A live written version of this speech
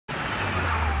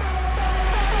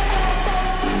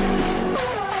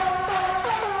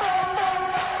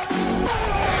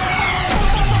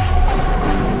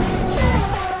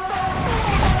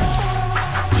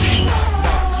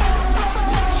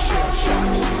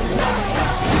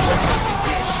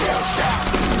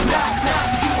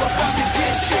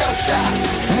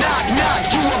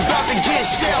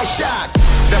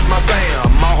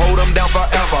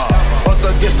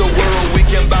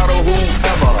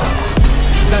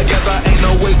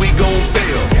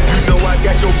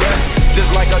got your back,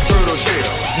 just like a turtle shell.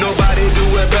 Nobody do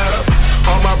it better.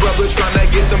 All my brothers tryna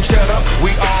get some cheddar. We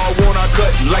all wanna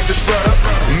cut like the shredder.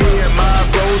 Me and my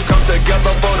bros come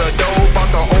together for the dough.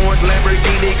 Bought the orange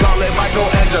Lamborghini, call it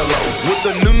Michelangelo. With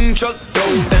the nunchuck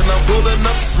dough, and I'm pulling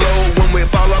up slow. When we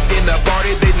fall up in the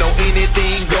party, they know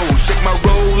anything goes. Check my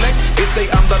Rolex, it say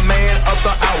I'm the man of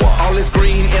the hour. All this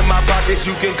green in my pockets,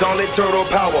 you can call it turtle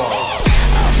power.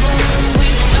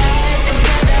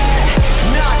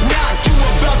 Knock, knock, you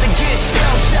about to get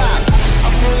shell-shocked.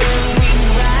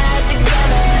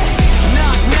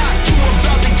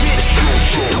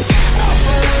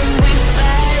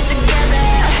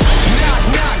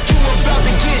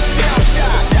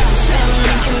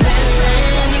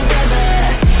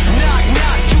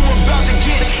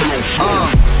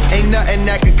 Ain't nothing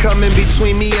that could come in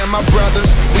between me and my brothers.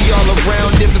 We all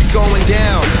around if it's going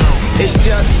down. It's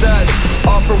just us,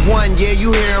 all for one. Yeah,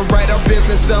 you hearing right, our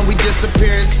business done. We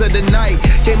disappear into the night.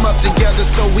 Came up together,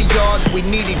 so we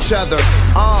need each other.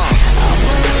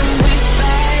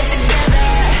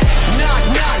 Knock,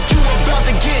 knock, you about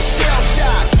to get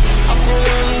shell-shocked.